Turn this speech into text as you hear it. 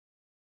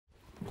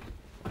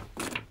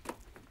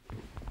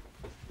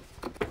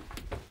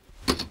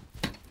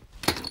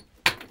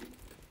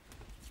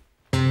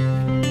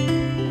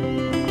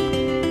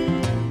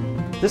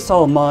This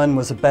old mine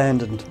was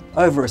abandoned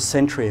over a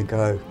century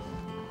ago.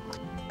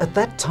 At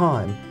that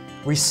time,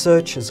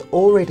 researchers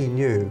already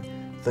knew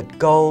that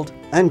gold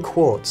and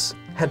quartz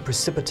had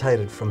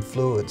precipitated from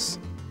fluids.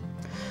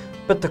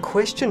 But the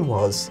question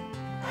was,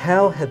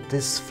 how had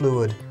this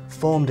fluid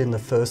formed in the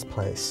first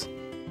place?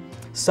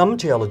 Some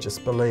geologists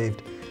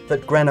believed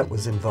that granite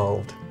was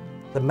involved,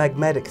 the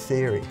magmatic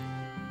theory.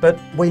 But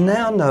we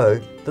now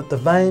know that the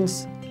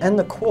veins and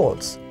the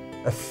quartz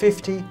are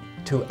 50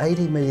 to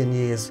 80 million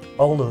years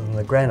older than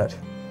the granite.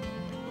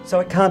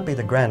 So it can't be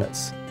the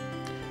granites.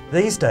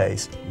 These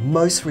days,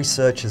 most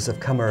researchers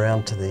have come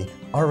around to the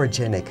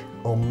orogenic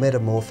or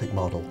metamorphic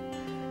model.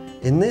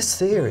 In this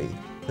theory,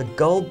 the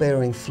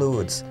gold-bearing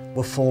fluids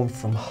were formed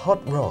from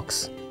hot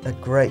rocks at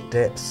great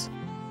depths.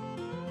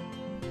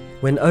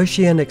 When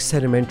oceanic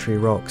sedimentary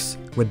rocks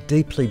were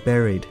deeply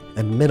buried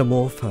and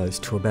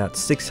metamorphosed to about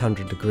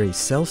 600 degrees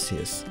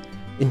Celsius,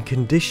 in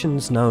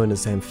conditions known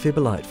as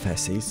amphibolite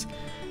facies,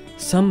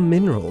 some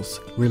minerals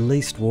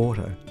released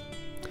water.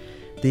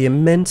 The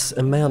immense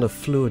amount of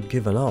fluid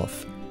given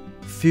off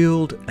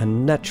fueled a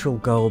natural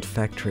gold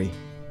factory.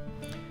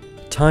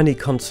 Tiny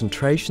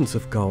concentrations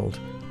of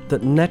gold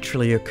that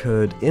naturally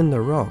occurred in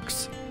the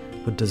rocks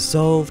were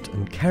dissolved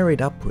and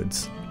carried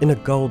upwards in a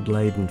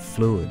gold-laden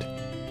fluid.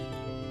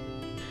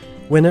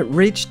 When it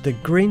reached the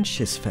green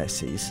schist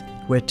facies,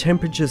 where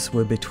temperatures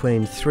were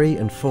between 300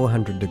 and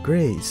 400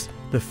 degrees,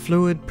 the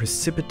fluid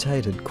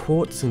precipitated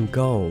quartz and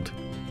gold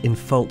in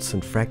faults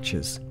and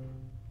fractures.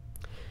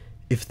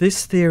 If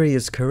this theory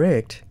is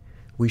correct,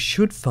 we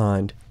should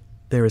find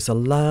there is a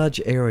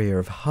large area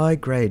of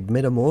high-grade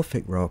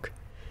metamorphic rock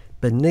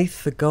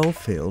beneath the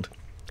goldfield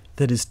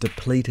that is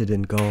depleted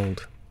in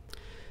gold.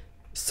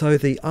 So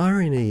the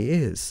irony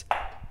is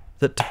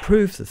that to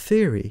prove the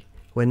theory,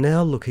 we're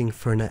now looking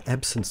for an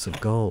absence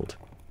of gold.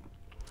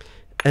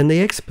 And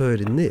the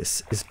expert in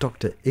this is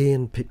Dr.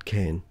 Ian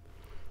Pitcairn.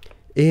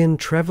 Ian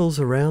travels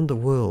around the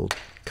world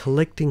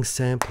collecting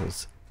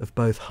samples of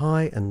both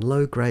high and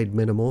low-grade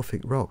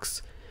metamorphic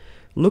rocks,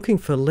 looking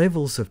for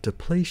levels of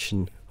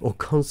depletion or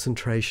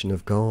concentration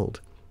of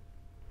gold.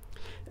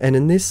 And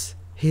in this,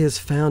 he has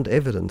found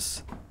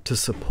evidence to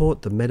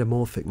support the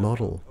metamorphic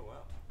model.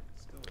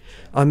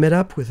 I met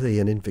up with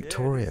Ian in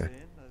Victoria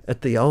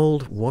at the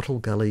old Wattle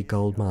Gully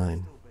gold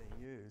mine.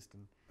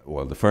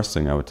 Well, the first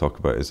thing I would talk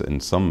about is that in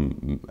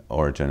some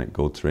orogenic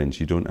gold terrains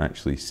you don't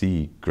actually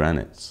see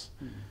granites.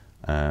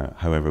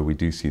 However, we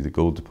do see the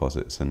gold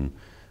deposits, and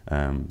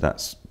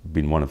that's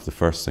been one of the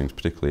first things,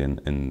 particularly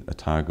in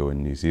Otago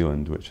in New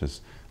Zealand, which has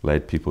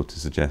led people to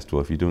suggest,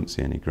 well, if you don't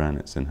see any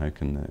granites, then how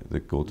can the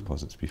gold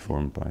deposits be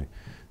formed by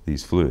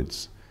these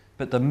fluids?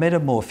 But the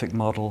metamorphic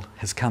model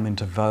has come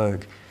into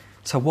vogue.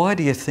 So why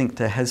do you think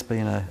there has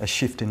been a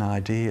shift in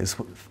ideas?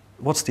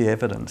 What's the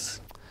evidence?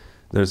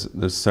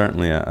 There's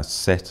certainly a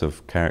set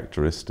of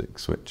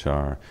characteristics which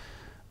are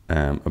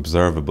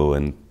observable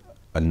in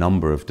a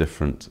number of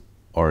different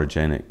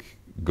orogenic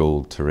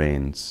gold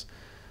terrains,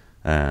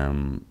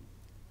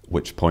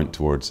 which point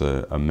towards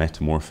a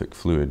metamorphic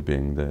fluid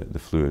being the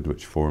fluid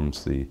which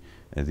forms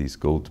these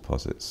gold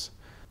deposits.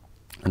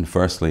 And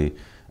firstly,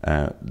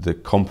 the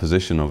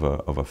composition of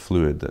a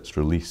fluid that's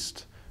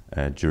released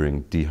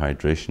during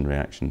dehydration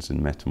reactions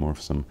in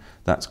metamorphism,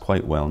 that's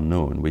quite well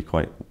known.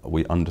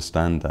 We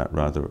understand that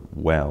rather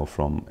well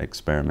from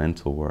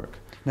experimental work.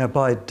 Now,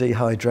 by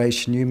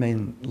dehydration, you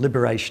mean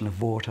liberation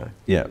of water?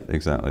 Yeah,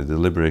 exactly. The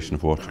liberation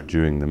of water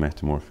during the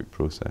metamorphic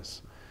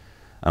process.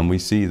 And we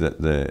see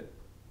that the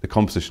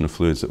composition of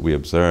fluids that we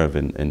observe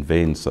in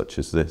veins such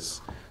as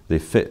this, they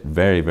fit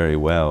very, very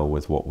well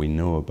with what we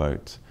know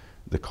about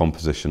the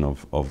composition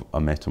of a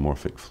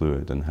metamorphic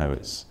fluid and how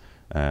it's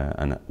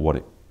and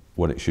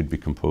what it should be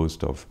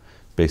composed of.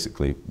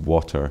 Basically,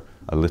 water,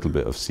 a little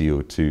bit of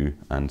CO2,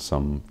 and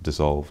some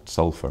dissolved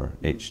sulfur,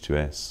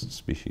 H2S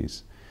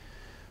species.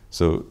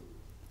 So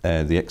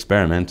the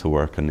experimental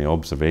work and the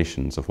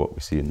observations of what we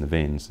see in the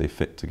veins, they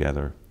fit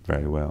together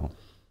very well.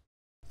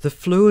 The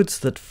fluids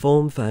that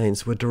form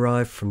veins were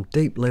derived from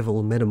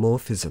deep-level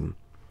metamorphism,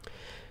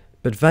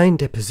 but vein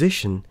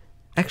deposition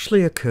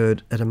actually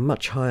occurred at a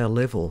much higher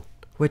level,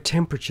 where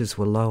temperatures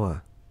were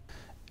lower.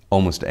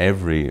 Almost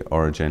every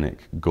orogenic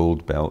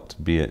gold belt,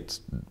 be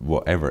it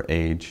whatever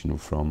age,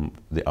 from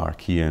the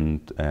Archean,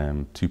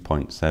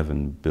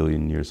 2.7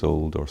 billion years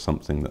old, or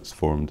something that's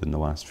formed in the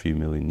last few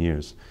million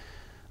years,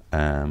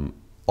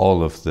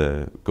 all of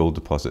the gold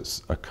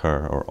deposits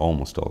occur, or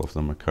almost all of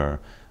them occur,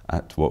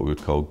 at what we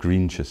would call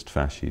green schist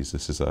facies.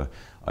 This is a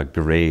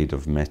grade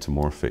of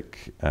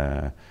metamorphic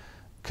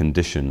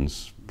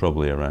conditions,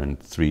 probably around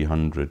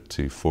 300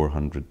 to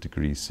 400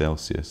 degrees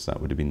Celsius.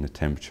 That would have been the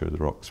temperature the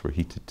rocks were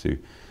heated to.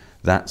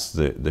 That's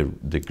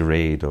the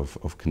grade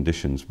of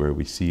conditions where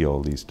we see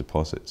all these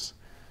deposits.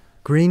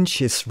 Green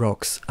schist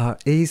rocks are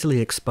easily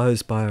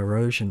exposed by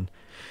erosion,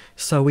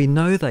 so we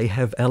know they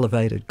have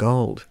elevated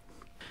gold.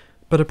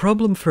 But a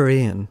problem for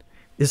Ian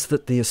is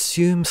that the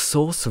assumed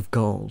source of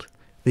gold,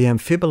 the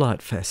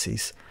amphibolite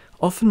facies,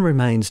 often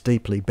remains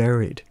deeply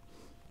buried.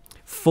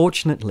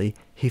 Fortunately,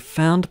 he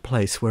found a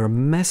place where a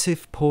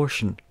massive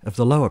portion of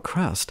the lower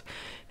crust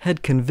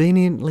had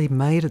conveniently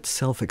made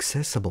itself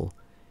accessible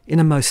in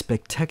a most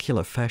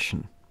spectacular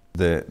fashion.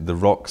 The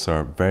rocks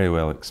are very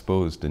well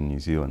exposed in New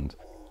Zealand.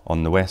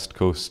 On the west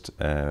coast,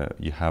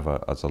 you have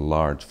a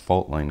large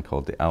fault line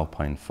called the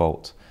Alpine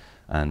Fault,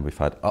 and we've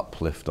had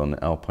uplift on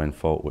the Alpine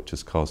Fault, which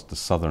has caused the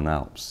Southern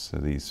Alps, so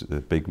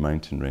the big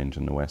mountain range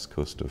on the west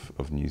coast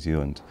of New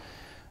Zealand.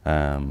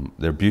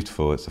 They're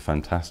beautiful. It's a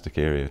fantastic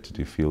area to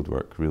do field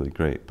work, really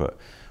great. But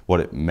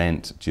what it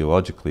meant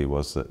geologically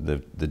was that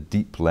the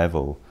deep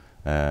level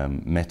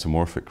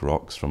metamorphic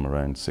rocks from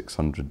around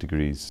 600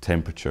 degrees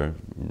temperature,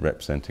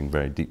 representing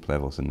very deep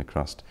levels in the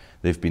crust,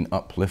 they've been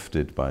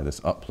uplifted by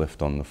this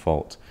uplift on the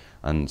fault,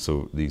 and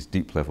so these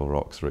deep level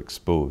rocks are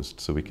exposed,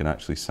 so we can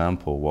actually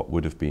sample what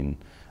would have been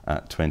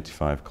at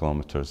 25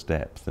 kilometres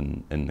depth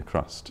in the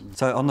crust.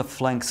 So on the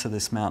flanks of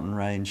this mountain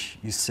range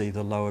you see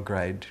the lower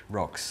grade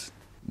rocks.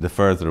 The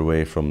further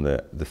away from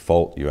the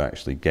fault you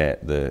actually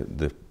get,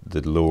 the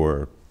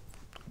lower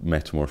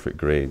metamorphic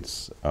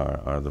grades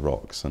are the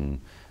rocks,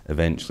 and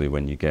eventually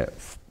when you get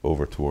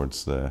over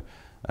towards the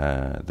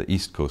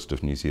east coast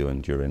of New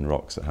Zealand, you're in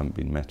rocks that haven't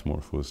been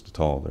metamorphosed at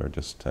all. They're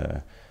just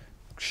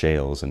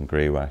shales and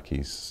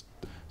greywackies.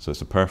 So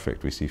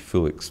it's we see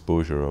full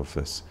exposure of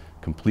this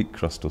complete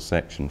crustal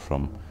section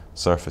from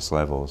surface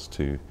levels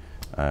to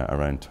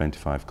around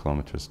 25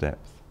 kilometres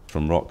depth.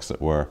 From rocks that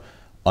were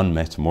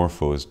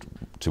unmetamorphosed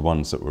to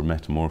ones that were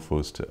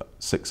metamorphosed to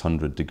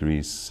 600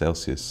 degrees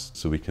Celsius.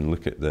 So we can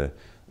look at the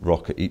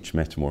rock at each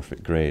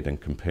metamorphic grade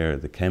and compare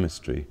the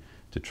chemistry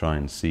to try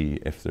and see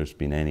if there's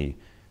been any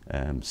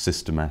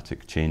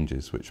systematic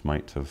changes which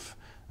might have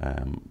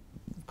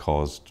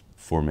caused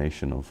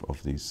formation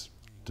of these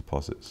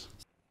deposits.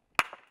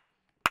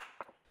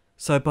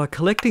 So by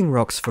collecting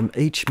rocks from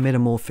each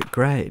metamorphic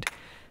grade,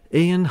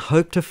 Ian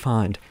hoped to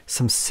find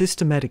some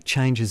systematic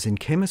changes in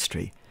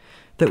chemistry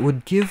that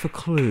would give a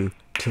clue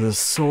to the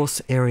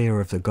source area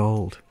of the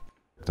gold.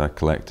 I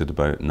collected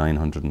about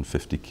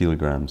 950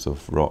 kilograms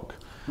of rock,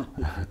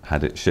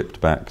 had it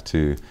shipped back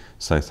to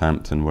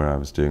Southampton where I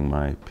was doing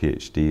my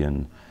PhD,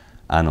 and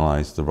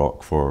analysed the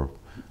rock for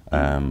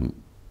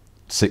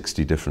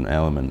 60 different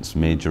elements,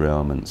 major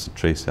elements,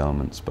 trace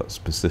elements, but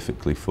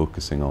specifically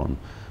focusing on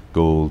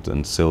gold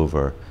and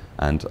silver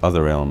and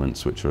other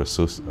elements which are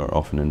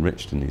often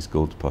enriched in these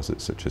gold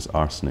deposits, such as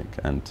arsenic,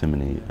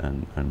 antimony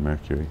and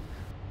mercury.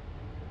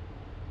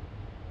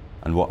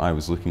 And what I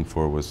was looking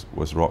for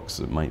was rocks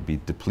that might be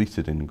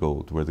depleted in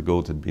gold, where the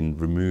gold had been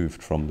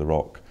removed from the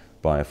rock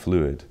by a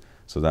fluid,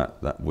 so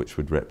that which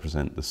would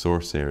represent the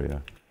source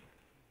area.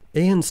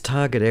 Ian's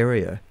target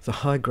area, the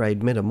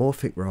high-grade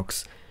metamorphic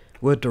rocks,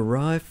 were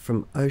derived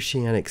from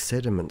oceanic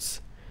sediments,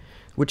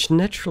 which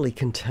naturally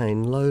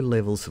contain low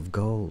levels of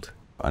gold.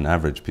 An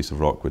average piece of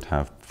rock would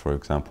have, for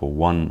example,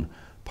 1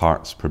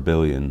 parts per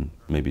billion,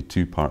 maybe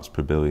 2 parts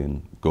per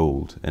billion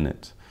gold in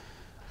it.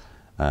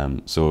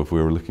 So if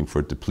we were looking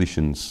for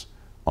depletions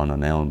on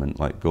an element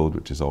like gold,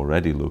 which is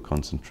already low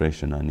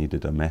concentration, I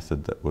needed a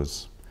method that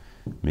was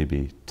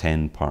maybe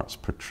 10 parts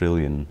per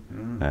trillion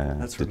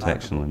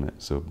detection limit,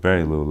 so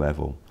very low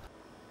level.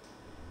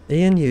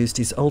 Ian used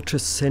his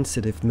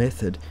ultra-sensitive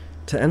method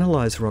to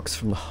analyse rocks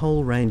from the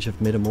whole range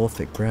of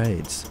metamorphic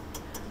grades,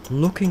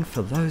 looking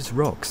for those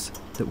rocks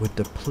that were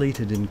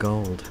depleted in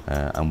gold.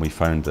 And we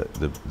found that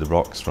the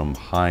rocks from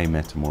high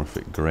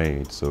metamorphic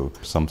grade, so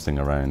something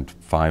around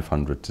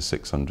 500 to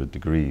 600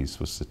 degrees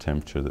was the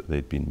temperature that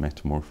they'd been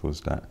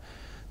metamorphosed at,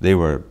 they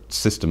were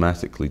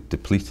systematically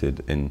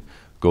depleted in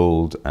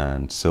gold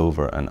and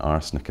silver and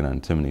arsenic and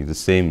antimony, the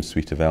same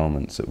suite of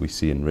elements that we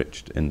see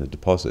enriched in the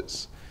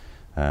deposits.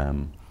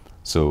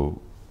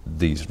 So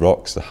these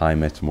rocks, the high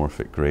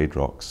metamorphic grade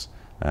rocks,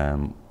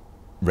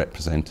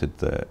 represented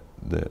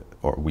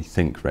or we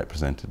think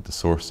represented the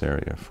source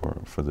area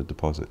for the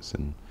deposits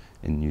in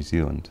New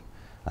Zealand.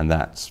 And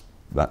that's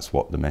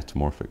what the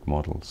metamorphic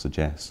model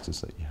suggests,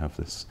 is that you have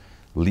this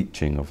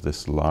leaching of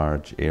this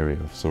large area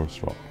of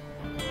source rock.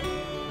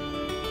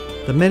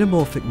 The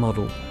metamorphic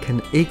model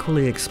can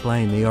equally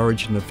explain the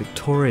origin of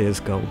Victoria's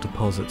gold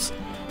deposits,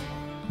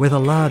 whether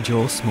large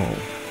or small.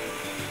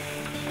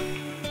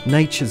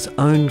 Nature's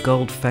own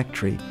gold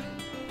factory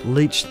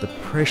leached the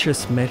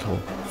precious metal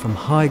from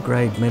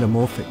high-grade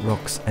metamorphic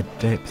rocks at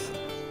depth.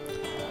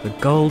 The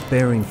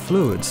gold-bearing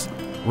fluids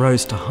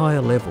rose to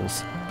higher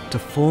levels to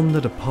form the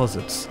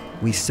deposits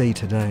we see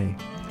today.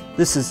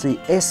 This is the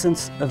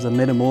essence of the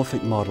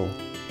metamorphic model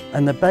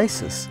and the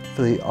basis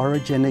for the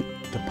orogenic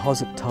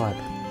deposit type.